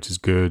 spirit is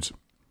good,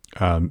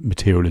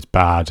 material is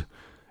bad.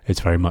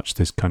 It's very much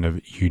this kind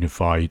of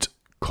unified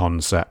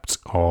concept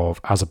of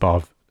as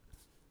above,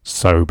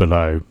 so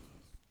below.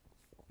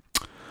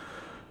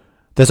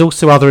 There's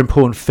also other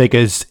important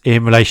figures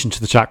in relation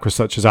to the chakras,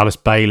 such as Alice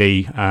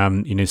Bailey,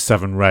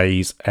 Seven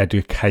Rays.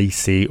 Edgar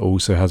Casey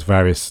also has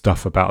various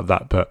stuff about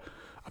that, but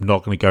I'm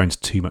not going to go into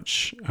too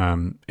much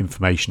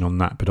information on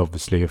that. But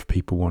obviously, if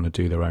people want to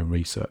do their own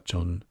research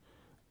on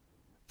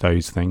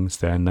those things,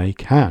 then they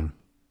can.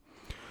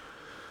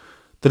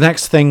 The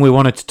next thing we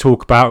wanted to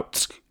talk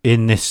about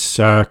in this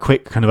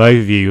quick kind of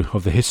overview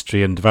of the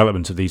history and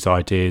development of these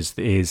ideas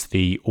is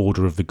the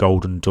Order of the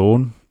Golden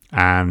Dawn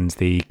and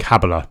the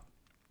Kabbalah.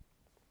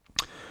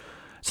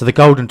 So the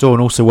Golden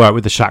Dawn also worked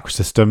with the chakra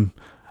system.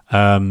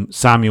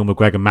 Samuel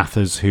MacGregor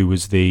Mathers, who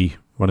was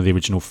one of the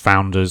original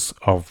founders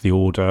of the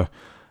order,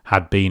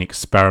 had been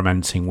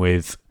experimenting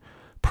with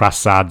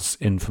Prasad's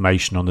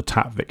information on the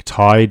Tattvik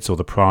tides or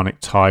the pranic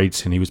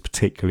tides, and he was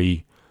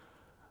particularly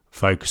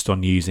focused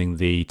on using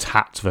the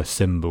Tattva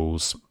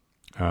symbols.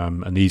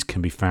 And these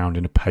can be found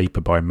in a paper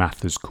by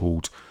Mathers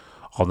called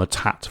On the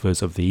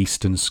Tattvas of the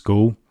Eastern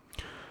School.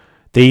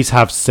 These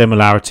have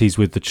similarities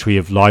with the Tree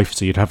of Life,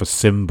 so you'd have a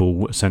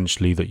symbol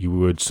essentially that you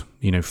would,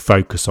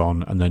 focus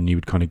on, and then you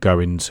would kind of go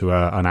into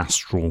an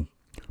astral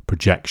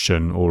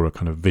projection or a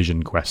kind of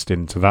vision quest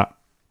into that.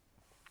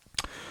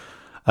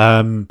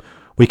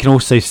 We can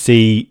also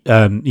see,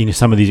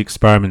 some of these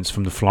experiments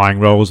from the flying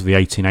rolls of the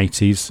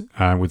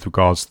 1880s with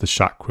regards to the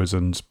chakras,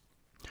 and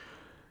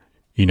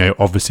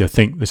obviously I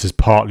think this is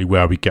partly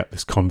where we get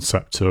this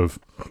concept of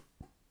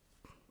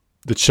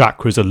the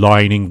chakras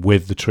aligning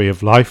with the Tree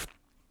of Life.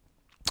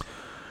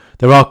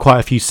 There are quite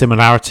a few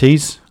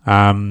similarities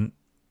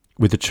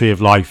with the Tree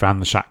of Life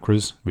and the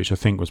chakras, which I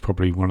think was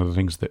probably one of the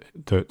things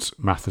that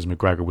Mathers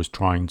MacGregor was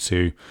trying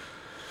to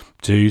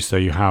do. So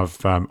you have,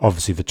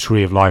 obviously, the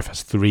Tree of Life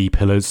has three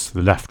pillars,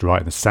 the left,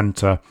 right, and the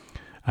centre.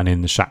 And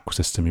in the chakra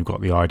system, you've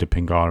got the Ida,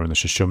 Pingala, and the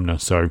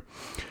Sushumna. So,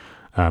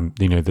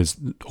 there's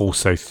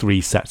also three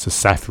sets of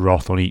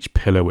Sephiroth on each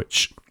pillar,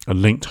 which are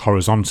linked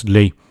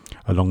horizontally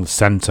along the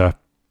centre.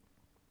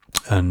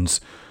 And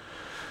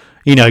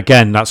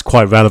again, that's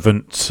quite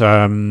relevant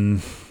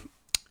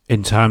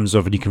in terms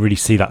of, and you can really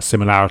see that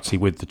similarity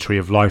with the Tree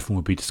of Life, and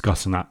we'll be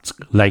discussing that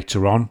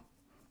later on.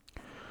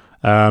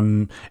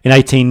 In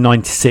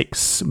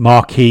 1896,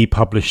 Marquis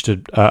published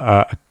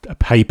a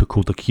paper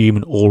called The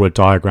Human Aura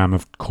Diagram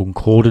of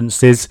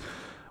Concordances,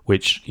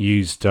 which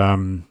used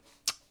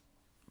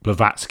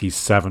Blavatsky's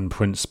 7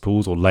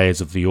 principles or layers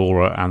of the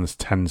aura and the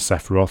 10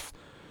 Sephiroth.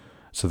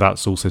 So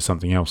that's also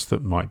something else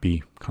that might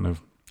be kind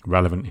of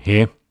relevant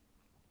here.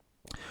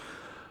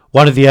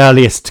 One of the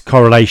earliest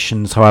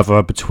correlations,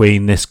 however,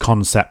 between this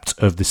concept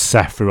of the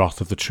Sephiroth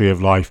of the Tree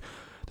of Life,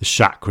 the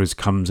chakras,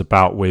 comes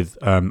about with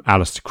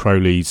Aleister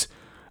Crowley's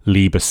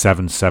Liber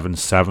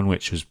 777,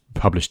 which was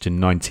published in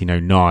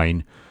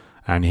 1909.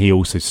 And he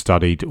also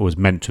studied, or was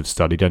meant to have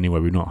studied anyway,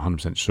 we're not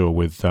 100% sure,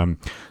 with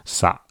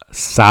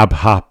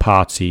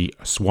Sabhapati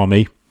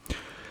Swami.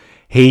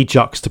 He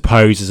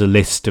juxtaposes a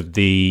list of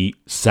the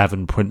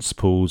 7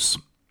 principles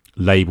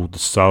labelled the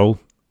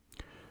soul,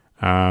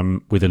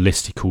 with a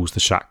list he calls the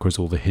chakras,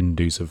 or the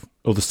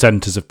the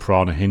centres of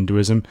prana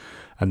Hinduism,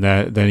 and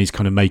then he's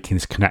kind of making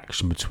this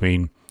connection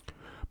between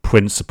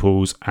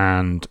principles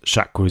and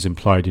chakras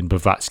implied in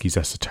Blavatsky's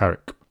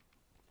esoteric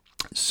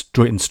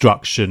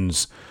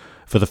instructions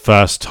for the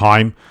first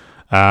time.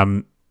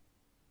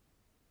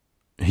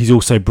 He's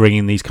also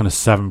bringing these kind of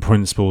 7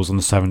 principles and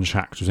the 7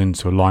 chakras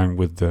into alignment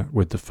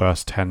with the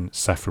first 10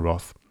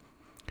 Sephiroth,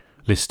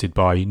 listed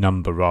by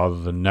number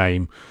rather than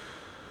name.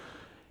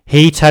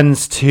 He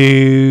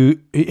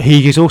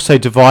is also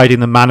dividing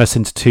the manas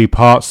into 2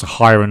 parts, the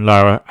higher and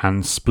lower,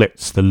 and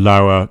splits the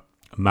lower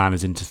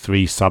manas into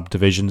 3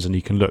 subdivisions. And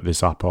you can look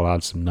this up. I'll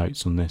add some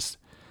notes on this.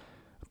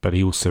 But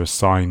he also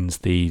assigns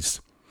these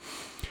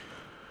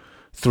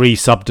 3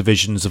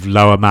 subdivisions of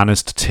lower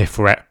manas to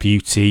Tiferet,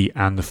 Beauty,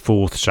 and the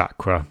 4th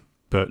chakra,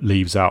 but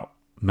leaves out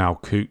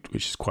Malkut,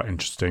 which is quite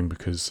interesting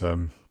because,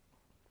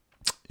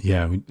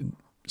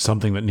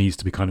 something that needs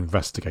to be kind of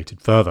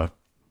investigated further.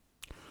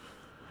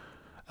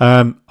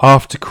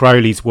 After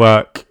Crowley's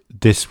work,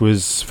 this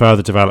was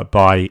further developed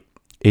by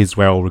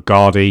Israel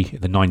Regardie in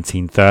the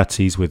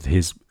 1930s with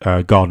his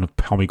Garden of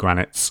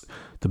Pomegranates,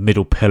 The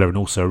Middle Pillar, and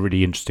also a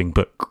really interesting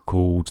book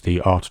called The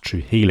Art of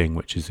True Healing,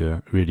 which is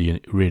a really,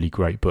 really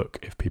great book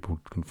if people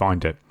can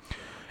find it.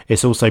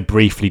 It's also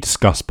briefly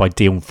discussed by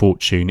Dion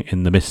Fortune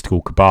in the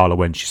Mystical Kabbalah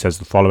when she says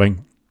the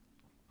following: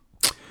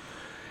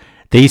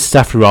 these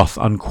Sephiroth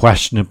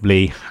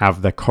unquestionably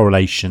have their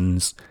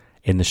correlations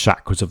in the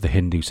chakras of the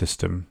Hindu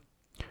system,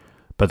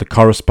 but the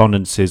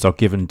correspondences are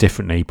given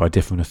differently by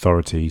different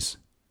authorities.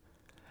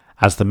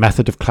 As the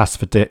method of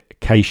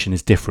classification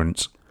is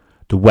different,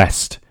 the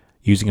West,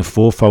 using a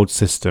 4-fold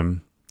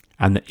system,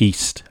 and the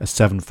East, a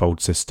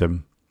 7-fold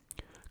system,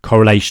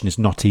 correlation is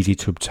not easy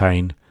to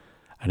obtain,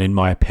 and in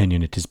my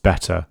opinion it is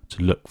better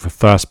to look for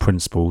first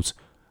principles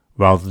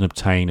rather than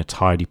obtain a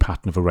tidy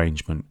pattern of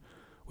arrangement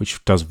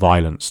which does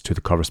violence to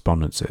the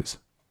correspondences.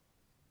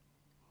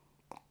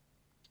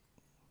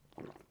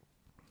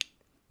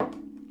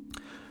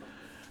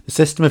 The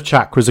system of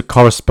chakras are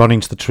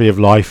corresponding to the Tree of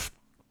Life.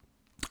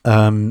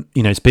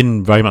 It's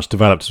been very much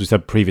developed, as we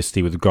said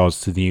previously, with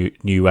regards to the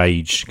New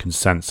Age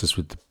consensus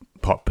with the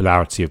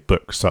popularity of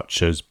books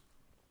such as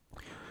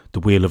The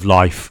Wheel of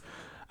Life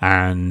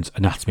and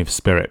Anatomy of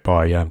Spirit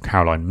by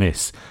Caroline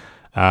Myss.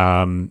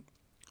 A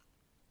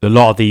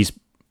lot of these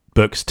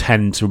books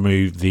tend to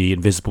remove the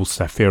invisible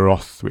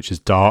Sephiroth, which is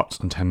Dart,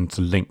 and tend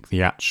to link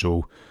the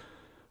actual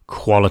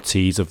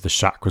qualities of the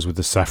chakras with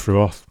the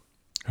Sephiroth.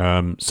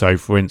 So,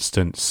 for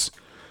instance,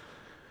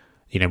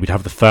 we'd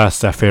have the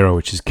first Sephiroth,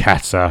 which is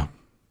Keter,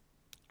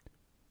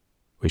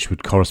 which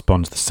would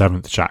correspond to the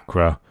 7th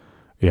chakra.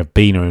 We have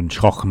Bina and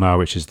Chokhmah,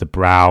 which is the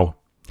brow.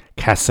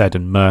 Chesed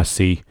and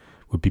Mercy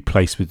would be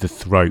placed with the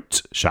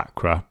throat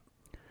chakra.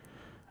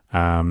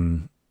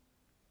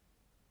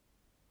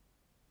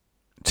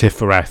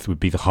 Tiferet would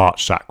be the heart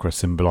chakra,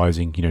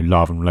 symbolising,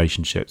 love and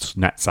relationships.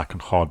 Netzach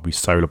and Hod would be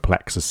solar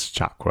plexus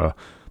chakra,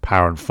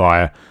 power and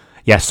fire.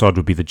 Yesod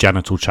would be the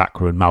genital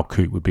chakra, and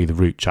Malkut would be the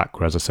root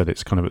chakra. As I said,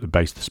 it's kind of at the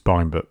base of the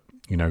spine, but,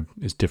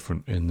 it's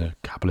different in the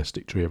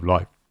Kabbalistic Tree of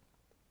Life.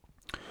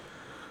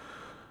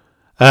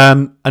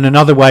 And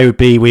another way would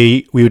be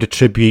we would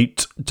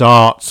attribute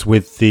darts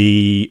with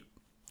the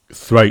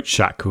throat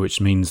chakra,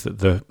 which means that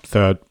the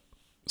 3rd,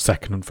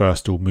 2nd and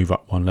 1st all move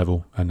up 1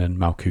 level, and then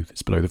Malkuth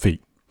is below the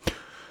feet.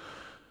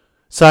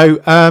 So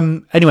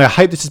anyway, I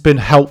hope this has been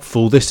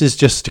helpful. This is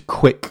just a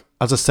quick,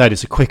 as I said,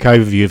 it's a quick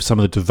overview of some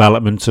of the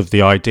development of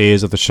the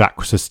ideas of the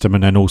chakra system,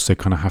 and then also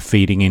kind of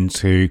feeding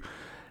into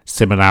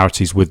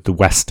similarities with the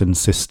Western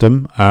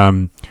system.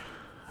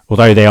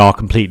 Although they are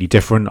completely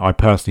different, I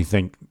personally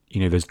think,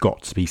 there's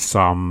got to be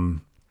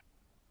some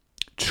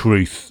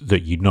truth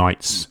that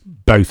unites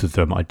both of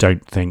them. I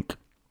don't think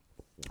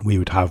we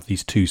would have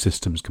these 2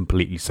 systems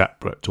completely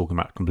separate, talking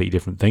about completely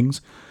different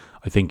things.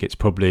 I think it's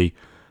probably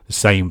the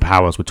same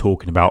powers we're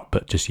talking about,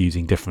 but just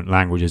using different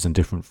languages and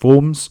different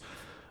forms.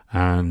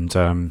 And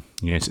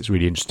it's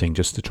really interesting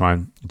just to try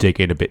and dig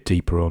in a bit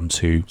deeper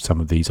onto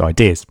some of these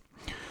ideas.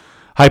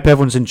 Hope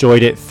everyone's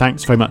enjoyed it.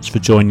 Thanks very much for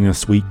joining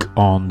this week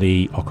on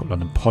the Occult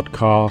London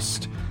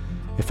podcast.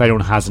 If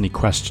anyone has any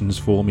questions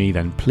for me,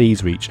 then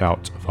please reach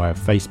out via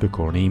Facebook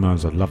or an email,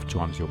 as I'd love to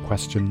answer your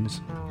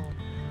questions.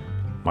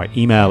 My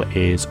email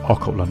is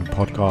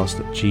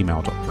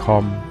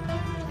occultlondonpodcast@gmail.com.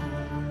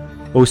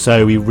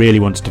 Also, we really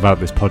want to develop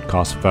this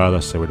podcast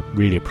further, so we'd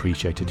really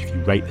appreciate it if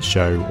you rate the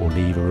show or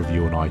leave a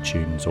review on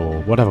iTunes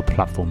or whatever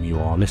platform you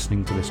are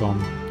listening to this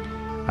on,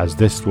 as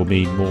this will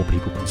mean more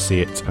people can see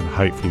it and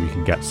hopefully we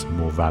can get some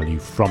more value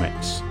from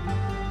it.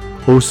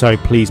 Also,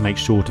 please make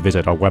sure to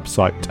visit our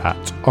website at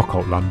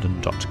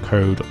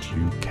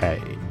occultlondon.co.uk.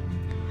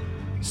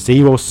 See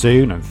you all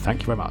soon, and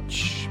thank you very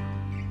much.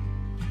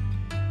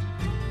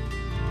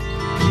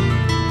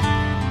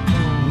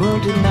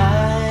 Moody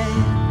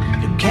night,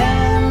 your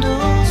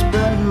candles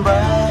burn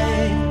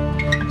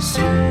bright,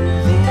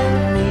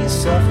 soothing me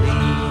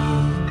softly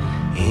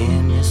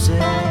in your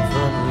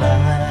silver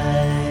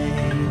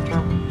light.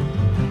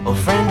 Oh,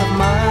 friend of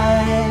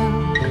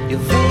mine, your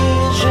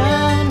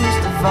vision is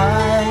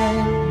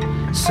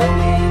divine, so